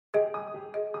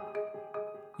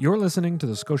You're listening to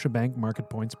the Scotiabank Market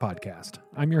Points podcast.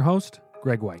 I'm your host,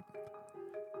 Greg White.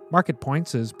 Market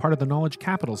Points is part of the Knowledge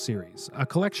Capital series, a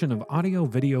collection of audio,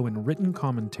 video, and written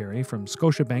commentary from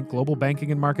Scotiabank Global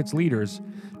Banking and Markets leaders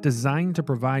designed to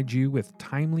provide you with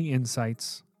timely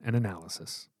insights and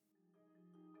analysis.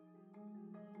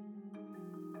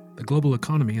 The global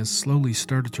economy has slowly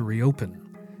started to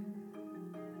reopen.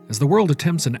 As the world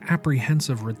attempts an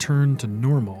apprehensive return to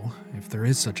normal, if there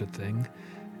is such a thing,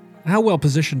 how well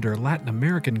positioned are Latin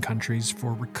American countries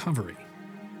for recovery?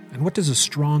 And what does a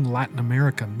strong Latin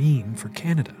America mean for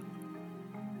Canada?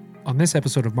 On this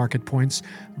episode of Market Points,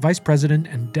 Vice President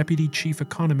and Deputy Chief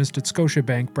Economist at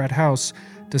Scotiabank, Brett House,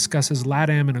 discusses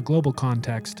LATAM in a global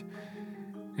context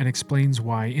and explains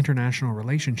why international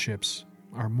relationships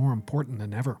are more important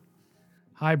than ever.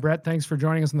 Hi, Brett. Thanks for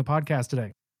joining us on the podcast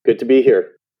today. Good to be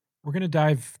here. We're going to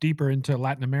dive deeper into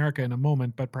Latin America in a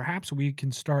moment, but perhaps we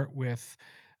can start with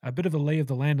a bit of a lay of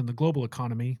the land in the global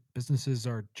economy. Businesses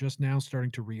are just now starting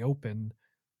to reopen.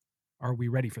 Are we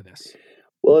ready for this?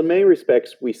 Well, in many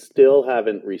respects, we still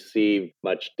haven't received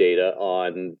much data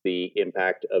on the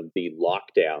impact of the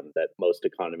lockdown that most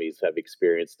economies have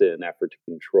experienced in an effort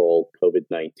to control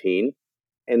COVID-19.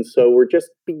 And so we're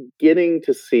just beginning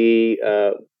to see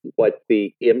what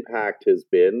the impact has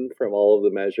been from all of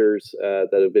the measures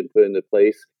that have been put into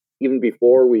place, even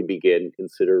before we begin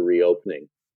consider reopening.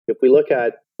 If we look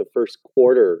at the first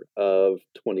quarter of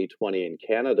 2020 in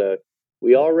Canada,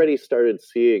 we already started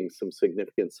seeing some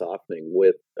significant softening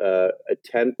with a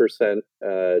 10%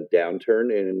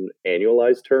 downturn in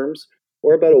annualized terms,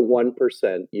 or about a 1%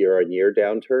 year-on-year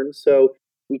downturn. So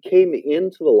we came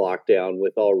into the lockdown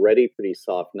with already pretty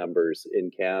soft numbers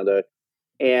in Canada.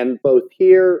 And both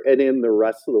here and in the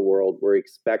rest of the world, we're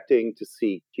expecting to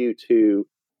see Q2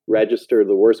 register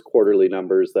the worst quarterly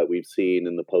numbers that we've seen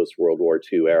in the post-World War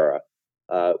II era.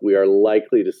 We are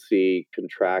likely to see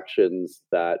contractions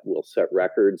that will set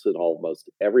records in almost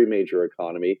every major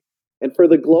economy. And for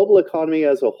the global economy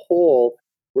as a whole,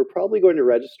 we're probably going to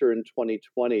register in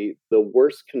 2020 the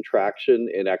worst contraction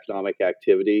in economic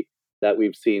activity that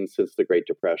we've seen since the Great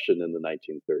Depression in the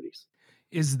 1930s.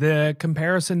 Is the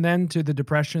comparison then to the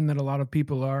Depression that a lot of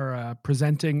people are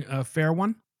presenting a fair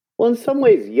one? Well, in some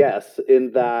ways, yes,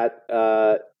 in that,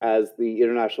 as the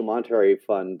International Monetary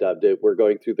Fund dubbed it, we're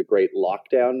going through the Great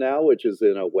Lockdown now, which is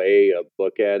in a way a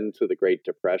bookend to the Great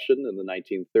Depression in the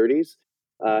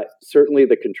 1930s. Certainly,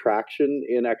 the contraction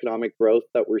in economic growth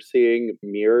that we're seeing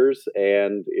mirrors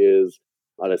and is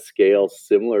on a scale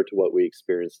similar to what we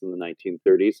experienced in the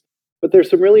 1930s. But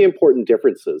there's some really important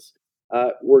differences.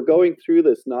 We're going through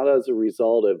this not as a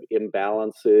result of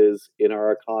imbalances in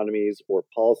our economies or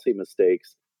policy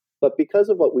mistakes, but because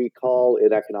of what we call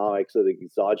in economics an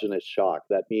exogenous shock.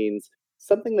 That means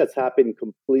something that's happened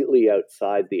completely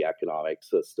outside the economic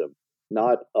system,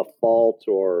 not a fault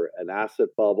or an asset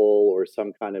bubble or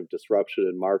some kind of disruption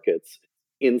in markets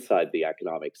inside the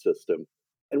economic system.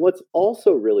 And what's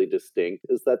also really distinct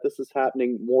is that this is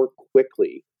happening more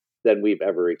quickly than we've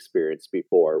ever experienced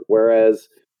before. Whereas,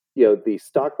 the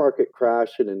stock market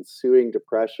crash and ensuing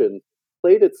depression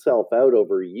played itself out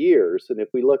over years. And if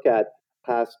we look at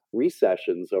past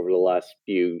recessions over the last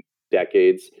few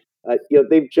decades,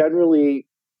 they've generally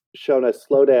shown us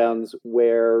slowdowns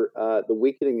where the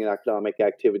weakening in economic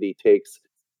activity takes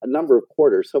a number of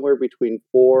quarters, somewhere between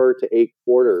 4 to 8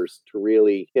 quarters to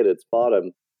really hit its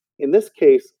bottom. In this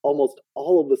case, almost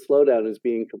all of the slowdown is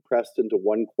being compressed into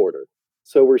 1 quarter.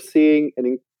 So we're seeing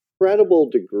an incredible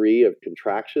degree of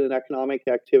contraction in economic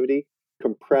activity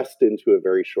compressed into a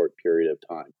very short period of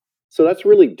time. So that's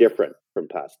really different from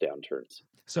past downturns.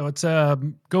 So it's a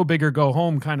go big or go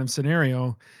home kind of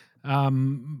scenario.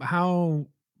 How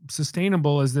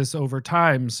sustainable is this over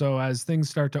time? So as things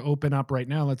start to open up right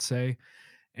now, let's say,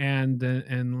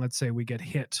 and let's say we get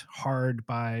hit hard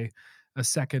by a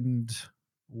second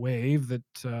wave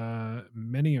that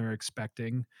many are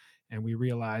expecting, and we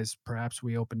realize perhaps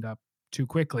we opened up too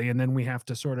quickly, and then we have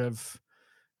to sort of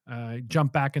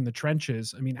jump back in the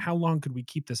trenches. I mean, how long could we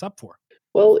keep this up for?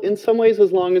 Well, in some ways,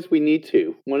 as long as we need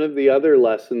to. One of the other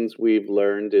lessons we've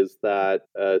learned is that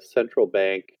a central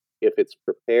bank, if it's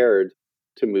prepared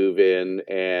to move in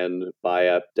and buy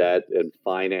up debt and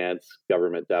finance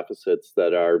government deficits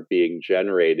that are being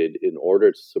generated in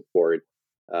order to support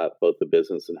both the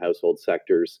business and household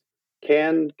sectors,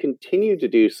 can continue to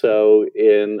do so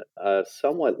in a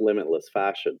somewhat limitless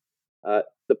fashion.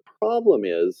 The problem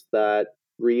is that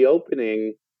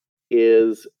reopening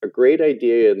is a great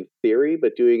idea in theory,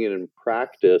 but doing it in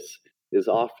practice is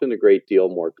often a great deal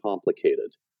more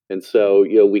complicated. And so,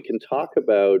 we can talk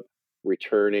about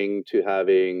returning to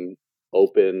having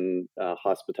open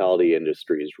hospitality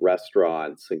industries,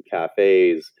 restaurants and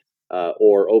cafes,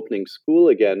 or opening school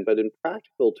again. But in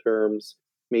practical terms,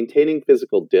 maintaining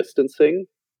physical distancing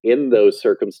in those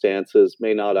circumstances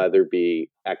may not either be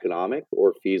economic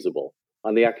or feasible.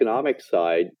 On the economic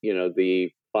side, the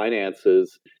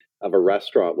finances of a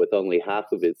restaurant with only half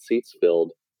of its seats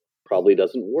filled probably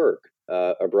doesn't work.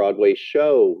 A Broadway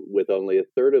show with only a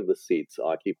third of the seats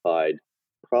occupied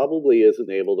probably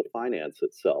isn't able to finance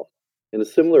itself. In a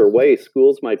similar way,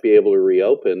 schools might be able to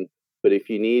reopen, but if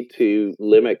you need to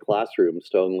limit classrooms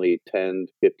to only 10,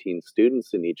 15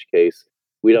 students in each case,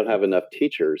 we don't have enough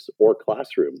teachers or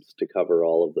classrooms to cover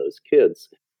all of those kids.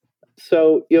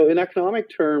 So, in economic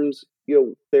terms,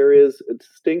 there is a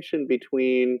distinction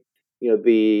between,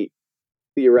 the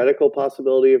theoretical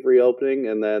possibility of reopening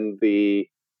and then the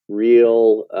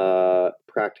real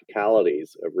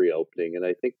practicalities of reopening. And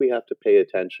I think we have to pay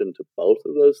attention to both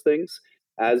of those things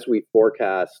as we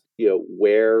forecast,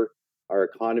 where our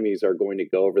economies are going to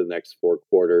go over the next 4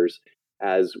 quarters,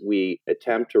 as we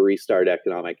attempt to restart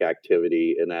economic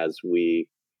activity and as we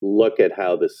look at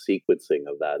how the sequencing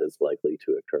of that is likely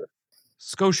to occur.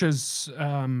 Scotia's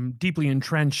deeply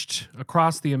entrenched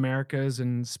across the Americas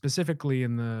and specifically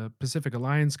in the Pacific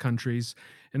Alliance countries.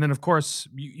 And then, of course,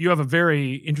 you have a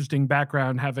very interesting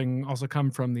background, having also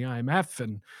come from the IMF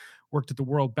and worked at the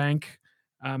World Bank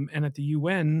and at the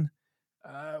UN.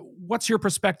 What's your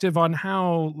perspective on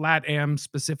how LATAM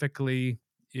specifically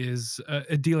is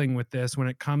dealing with this when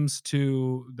it comes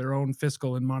to their own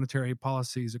fiscal and monetary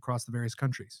policies across the various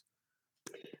countries?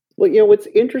 Well, what's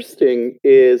interesting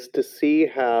is to see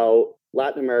how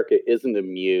Latin America isn't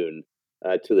immune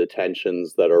to the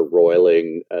tensions that are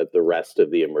roiling the rest of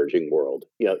the emerging world.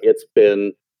 It's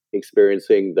been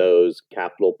experiencing those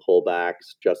capital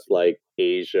pullbacks just like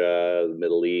Asia, the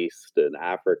Middle East, and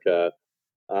Africa.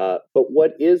 But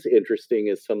what is interesting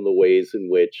is some of the ways in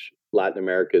which Latin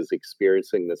America is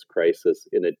experiencing this crisis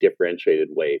in a differentiated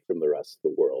way from the rest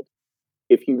of the world.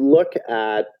 If you look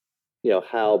at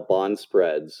how bond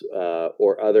spreads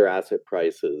or other asset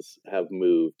prices have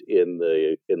moved in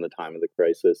the time of the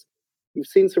crisis, you've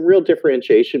seen some real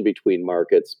differentiation between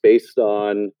markets based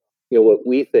on what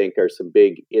we think are some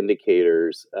big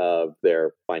indicators of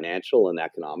their financial and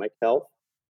economic health.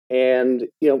 And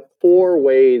 4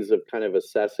 ways of kind of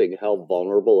assessing how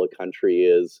vulnerable a country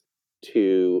is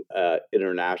to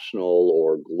international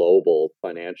or global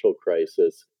financial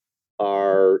crisis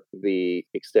are the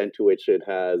extent to which it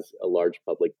has a large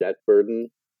public debt burden,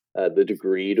 the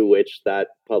degree to which that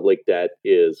public debt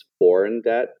is foreign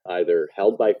debt, either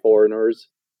held by foreigners,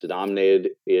 denominated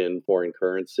in foreign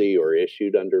currency, or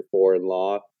issued under foreign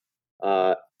law.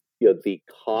 Uh, the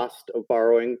cost of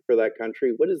borrowing for that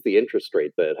country. What is the interest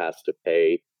rate that it has to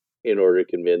pay in order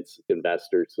to convince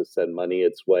investors to send money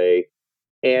its way?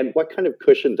 And what kind of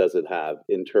cushion does it have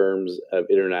in terms of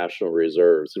international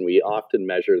reserves? And we often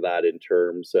measure that in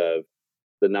terms of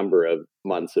the number of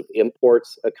months of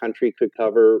imports a country could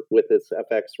cover with its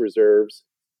FX reserves,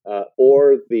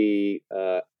 or the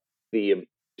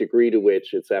degree to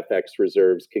which its FX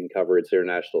reserves can cover its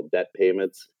international debt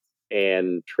payments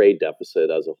and trade deficit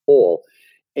as a whole.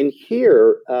 And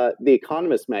here, The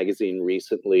Economist magazine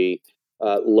recently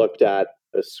looked at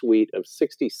a suite of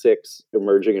 66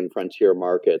 emerging and frontier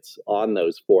markets on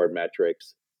those 4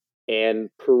 metrics. And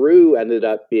Peru ended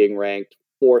up being ranked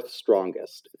fourth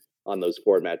strongest on those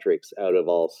 4 metrics out of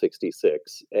all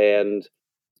 66. And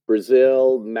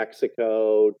Brazil,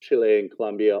 Mexico, Chile, and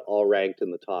Colombia all ranked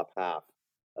in the top half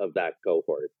of that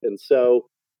cohort. And so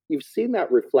you've seen that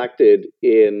reflected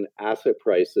in asset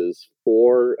prices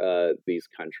for these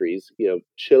countries.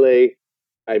 Chile,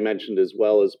 I mentioned, as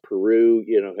well as Peru,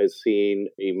 has seen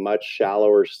a much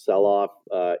shallower sell-off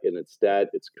in its debt.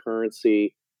 Its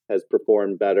currency has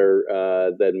performed better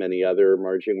than many other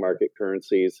emerging market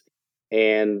currencies.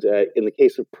 And in the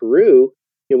case of Peru,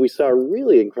 we saw a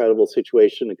really incredible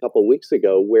situation a couple of weeks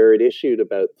ago where it issued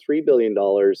about $3 billion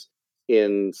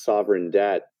in sovereign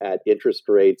debt at interest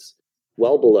rates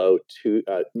well below 3%,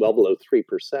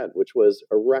 which was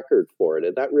a record for it.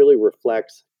 And that really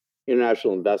reflects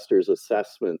international investors'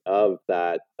 assessment of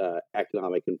that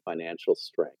economic and financial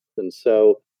strength. And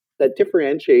so that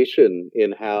differentiation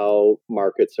in how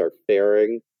markets are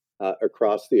faring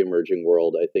across the emerging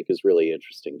world, I think, is really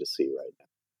interesting to see right now.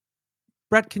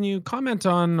 Brett, can you comment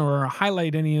on or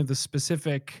highlight any of the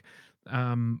specific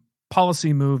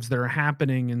policy moves that are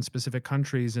happening in specific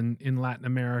countries in Latin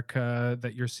America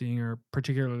that you're seeing are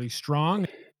particularly strong?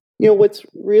 What's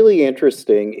really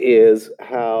interesting is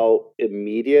how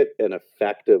immediate and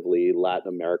effectively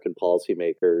Latin American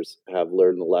policymakers have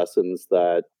learned the lessons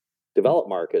that developed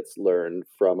markets learned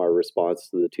from our response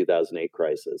to the 2008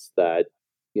 crisis, that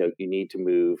you need to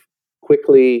move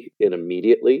quickly and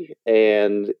immediately.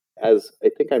 And as I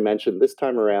think I mentioned, this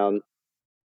time around,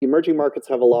 emerging markets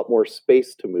have a lot more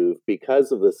space to move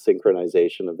because of the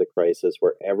synchronization of the crisis,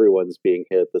 where everyone's being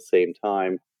hit at the same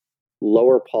time.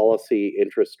 Lower policy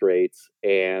interest rates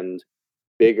and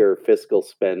bigger fiscal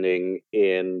spending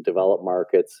in developed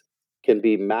markets can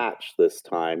be matched this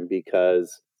time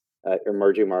because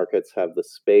emerging markets have the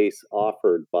space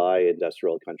offered by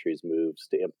industrial countries' moves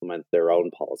to implement their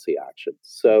own policy actions.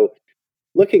 So,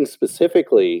 looking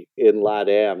specifically in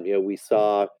LATAM, we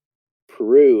saw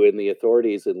Peru and the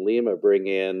authorities in Lima bring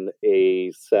in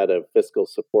a set of fiscal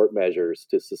support measures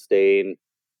to sustain,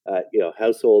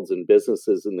 households and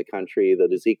businesses in the country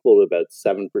that is equal to about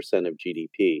 7% of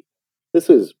GDP. This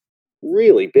is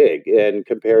really big and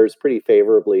compares pretty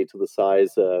favorably to the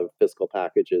size of fiscal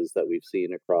packages that we've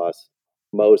seen across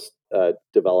most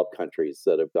developed countries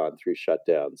that have gone through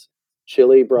shutdowns.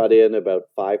 Chile brought in about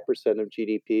 5% of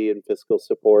GDP in fiscal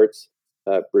supports.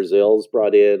 Brazil's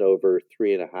brought in over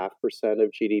 3.5%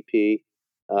 of GDP.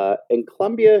 And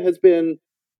Colombia has been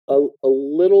a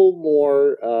little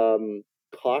more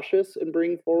cautious in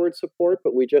bringing forward support,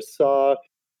 but we just saw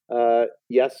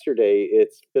yesterday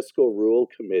its Fiscal Rule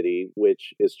Committee,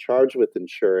 which is charged with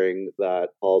ensuring that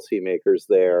policymakers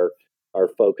there are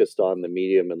focused on the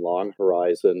medium and long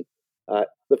horizon.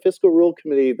 The Fiscal Rule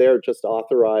Committee there just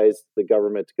authorized the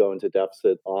government to go into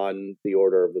deficit on the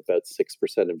order of about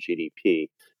 6% of GDP,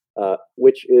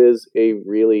 which is a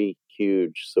really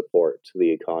huge support to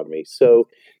the economy. So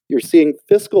you're seeing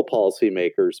fiscal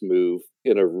policymakers move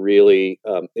in a really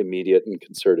immediate and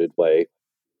concerted way.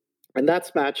 And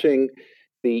that's matching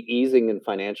the easing in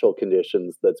financial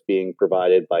conditions that's being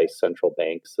provided by central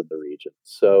banks in the region.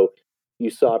 So you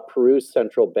saw Peru's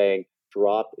central bank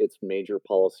drop its major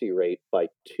policy rate by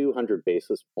 200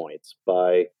 basis points,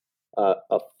 by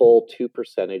a full 2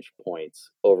 percentage points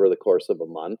over the course of a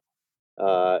month,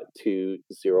 to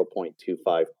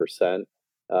 0.25%,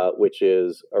 which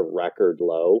is a record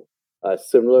low.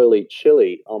 Similarly,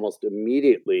 Chile, almost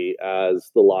immediately as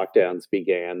the lockdowns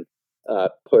began,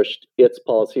 pushed its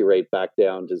policy rate back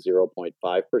down to 0.5%,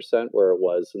 where it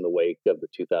was in the wake of the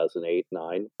 2008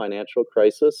 9 financial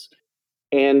crisis.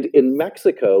 And in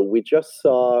Mexico, we just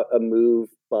saw a move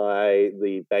by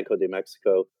the Banco de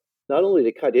Mexico not only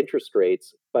to cut interest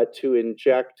rates, but to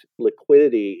inject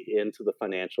liquidity into the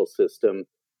financial system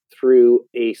through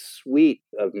a suite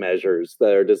of measures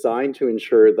that are designed to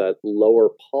ensure that lower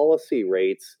policy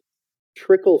rates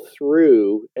trickle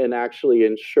through and actually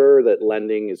ensure that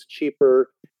lending is cheaper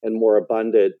and more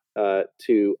abundant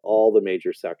to all the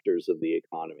major sectors of the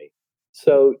economy.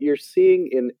 So you're seeing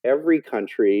in every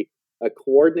country a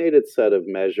coordinated set of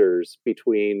measures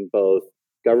between both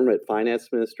government finance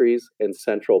ministries and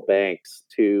central banks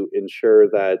to ensure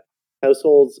that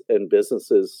households and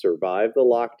businesses survive the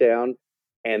lockdown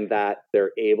and that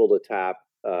they're able to tap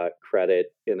credit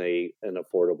in an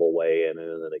affordable way and in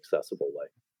an accessible way.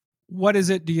 What is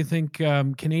it, do you think,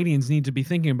 Canadians need to be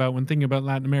thinking about when thinking about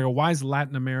Latin America? Why is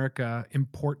Latin America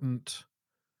important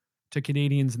to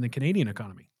Canadians and the Canadian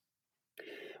economy?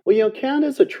 Well,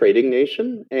 Canada's a trading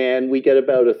nation, and we get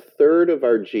about a third of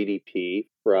our GDP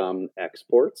from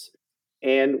exports.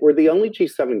 And we're the only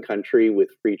G7 country with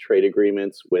free trade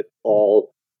agreements with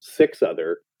all 6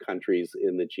 other countries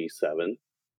in the G7.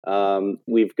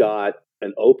 We've got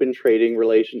an open trading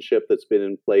relationship that's been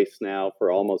in place now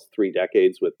for almost 3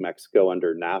 decades with Mexico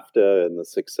under NAFTA and the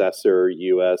successor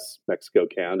US Mexico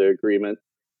Canada agreement.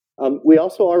 We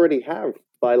also already have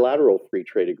bilateral free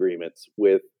trade agreements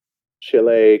with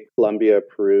Chile, Colombia,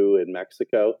 Peru, and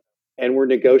Mexico. And we're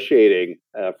negotiating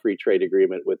a free trade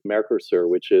agreement with Mercosur,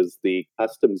 which is the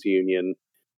customs union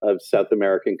of South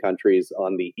American countries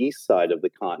on the east side of the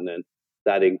continent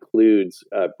that includes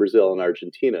Brazil and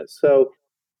Argentina. So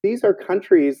these are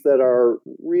countries that are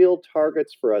real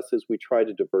targets for us as we try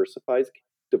to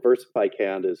diversify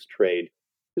Canada's trade.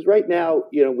 Because right now,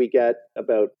 we get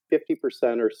about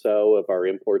 50% or so of our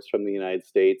imports from the United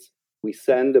States. We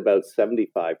send about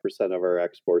 75% of our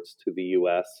exports to the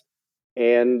US.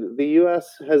 And the US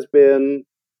has been,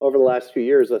 over the last few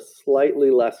years, a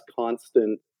slightly less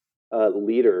constant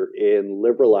leader in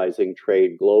liberalizing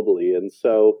trade globally. And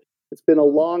so it's been a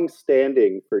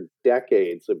long-standing, for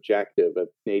decades, objective of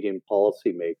Canadian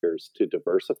policymakers to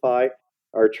diversify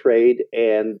our trade.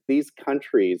 And these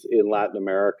countries in Latin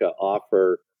America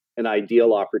offer an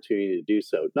ideal opportunity to do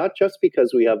so, not just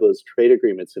because we have those trade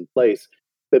agreements in place,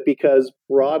 but because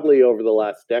broadly over the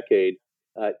last decade,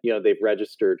 they've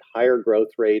registered higher growth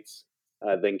rates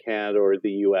than Canada or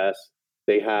the US.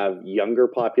 They have younger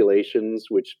populations,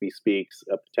 which bespeaks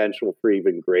a potential for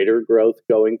even greater growth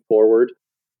going forward.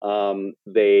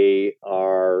 They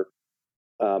are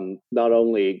not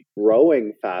only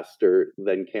growing faster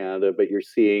than Canada, but you're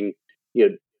seeing,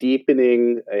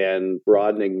 deepening and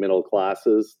broadening middle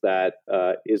classes that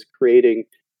is creating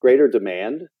greater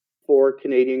demand for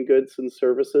Canadian goods and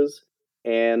services.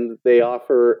 And they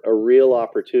offer a real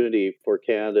opportunity for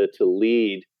Canada to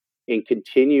lead in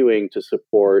continuing to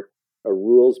support a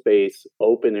rules-based,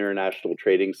 open international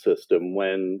trading system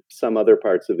when some other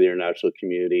parts of the international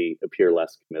community appear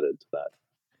less committed to that.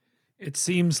 It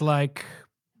seems like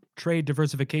trade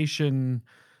diversification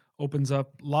opens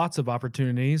up lots of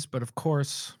opportunities, but of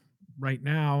course, right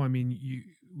now, I mean,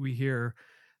 we hear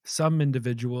some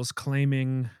individuals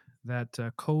claiming that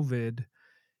COVID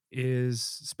is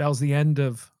spells the end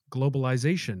of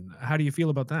globalization. How do you feel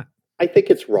about that? I think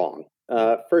it's wrong.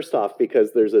 First off,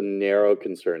 because there's a narrow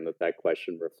concern that that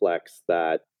question reflects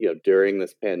that, during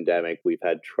this pandemic, we've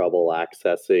had trouble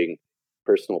accessing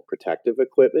personal protective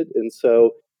equipment. And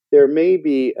so there may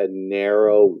be a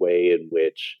narrow way in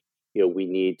which, we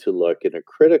need to look in a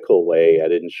critical way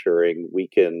at ensuring we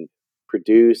can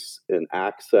produce and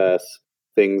access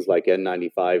things like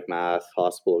N95 masks,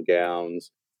 hospital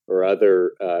gowns, or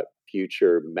other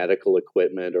future medical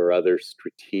equipment or other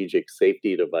strategic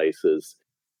safety devices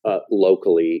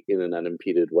locally in an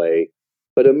unimpeded way.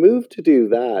 But a move to do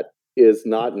that is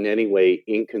not in any way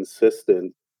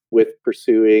inconsistent with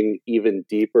pursuing even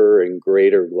deeper and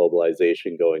greater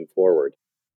globalization going forward.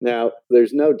 Now,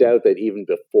 there's no doubt that even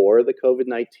before the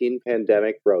COVID-19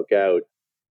 pandemic broke out,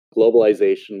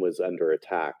 globalization was under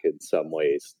attack in some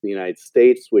ways. The United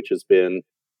States, which has been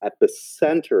at the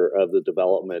center of the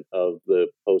development of the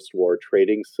post war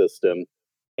trading system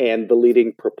and the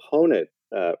leading proponent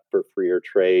for freer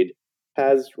trade,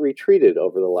 has retreated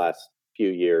over the last few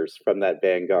years from that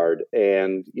vanguard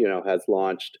and has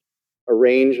launched a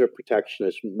range of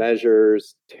protectionist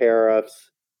measures, tariffs,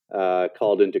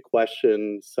 called into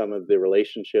question some of the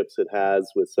relationships it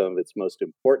has with some of its most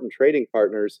important trading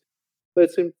partners. But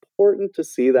it's important to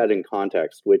see that in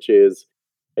context, which is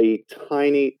a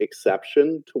tiny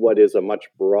exception to what is a much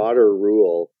broader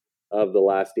rule of the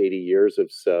last 80 years or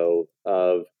so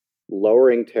of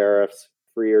lowering tariffs,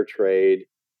 freer trade,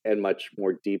 and much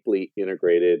more deeply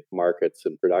integrated markets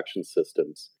and production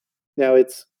systems. Now,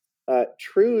 it's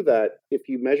true that if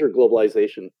you measure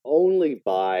globalization only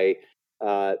by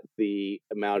the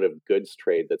amount of goods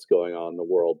trade that's going on in the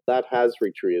world, that has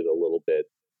retreated a little bit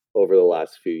over the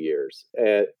last few years.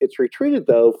 It's retreated,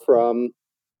 though, from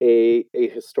a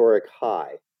historic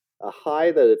high, a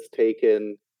high that it's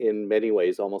taken in many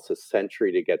ways almost a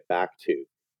century to get back to.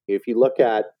 If you look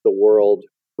at the world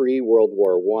pre World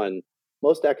War One,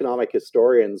 most economic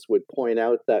historians would point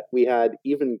out that we had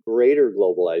even greater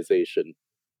globalization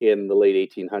in the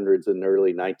late 1800s and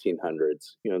early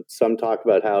 1900s. Some talk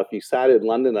about how if you sat in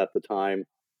London at the time,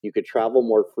 you could travel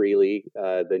more freely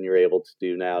than you're able to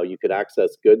do now. You could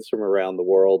access goods from around the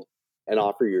world and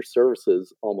offer your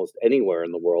services almost anywhere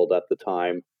in the world at the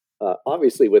time,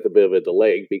 obviously with a bit of a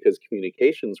delay because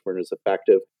communications weren't as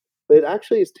effective. But it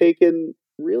actually has taken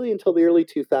really until the early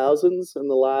 2000s and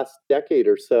the last decade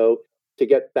or so to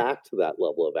get back to that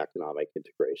level of economic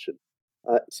integration.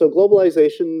 So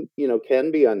globalization,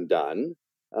 can be undone.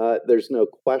 There's no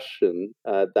question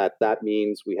that that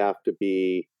means we have to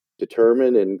be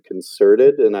determined and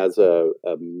concerted. And as a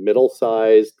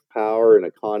middle-sized power and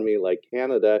economy like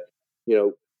Canada,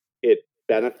 it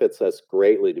benefits us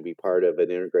greatly to be part of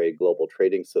an integrated global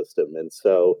trading system. And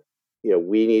so,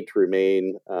 we need to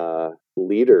remain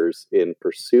leaders in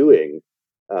pursuing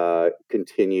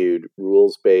continued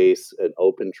rules-based and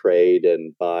open trade,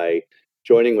 and by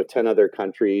joining with 10 other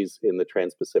countries in the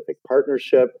Trans-Pacific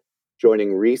Partnership,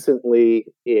 joining recently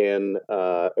in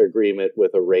agreement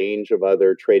with a range of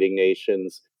other trading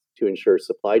nations to ensure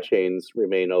supply chains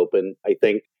remain open. I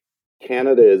think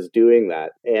Canada is doing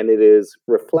that, and it is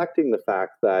reflecting the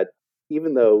fact that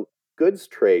even though goods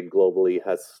trade globally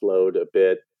has slowed a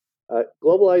bit,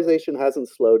 globalization hasn't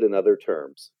slowed in other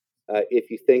terms. If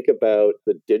you think about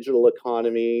the digital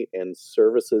economy and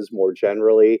services more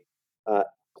generally, uh,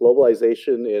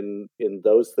 globalization in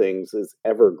those things is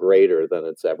ever greater than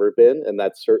it's ever been, and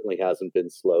that certainly hasn't been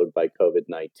slowed by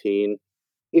COVID-19.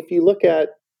 If you look at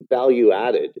value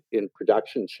added in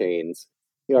production chains,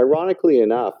 ironically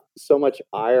enough, so much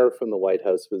ire from the White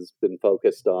House has been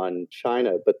focused on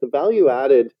China, but the value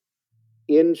added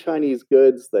in Chinese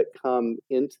goods that come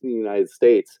into the United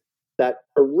States that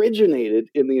originated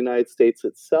in the United States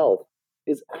itself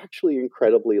is actually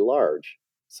incredibly large.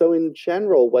 So, in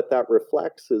general, what that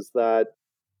reflects is that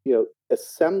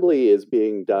assembly is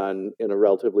being done in a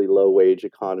relatively low wage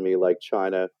economy like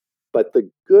China, but the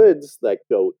goods that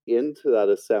go into that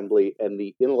assembly and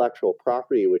the intellectual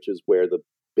property, which is where the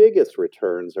biggest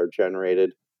returns are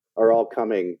generated, are all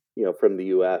coming, from the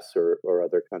US or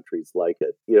other countries like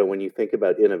it. When you think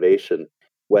about innovation,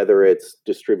 whether it's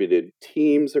distributed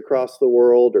teams across the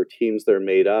world or teams that are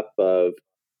made up of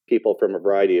people from a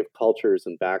variety of cultures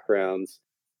and backgrounds,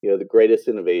 the greatest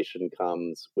innovation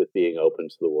comes with being open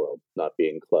to the world, not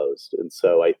being closed. And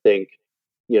so I think,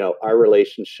 our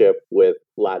relationship with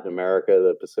Latin America,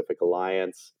 the Pacific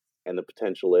Alliance, and the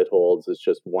potential it holds is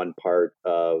just one part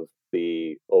of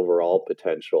the overall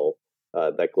potential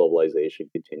that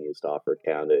globalization continues to offer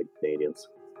Canada and Canadians.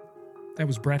 That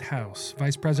was Brett House,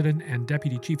 Vice President and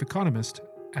Deputy Chief Economist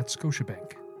at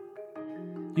Scotiabank.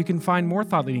 You can find more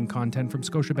thought-leading content from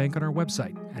Scotiabank on our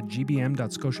website at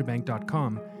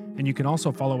gbm.scotiabank.com, and you can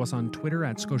also follow us on Twitter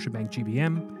at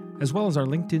ScotiabankGBM, as well as our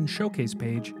LinkedIn showcase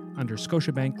page under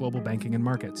Scotiabank Global Banking and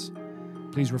Markets.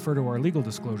 Please refer to our legal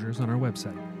disclosures on our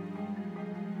website.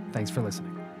 Thanks for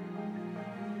listening.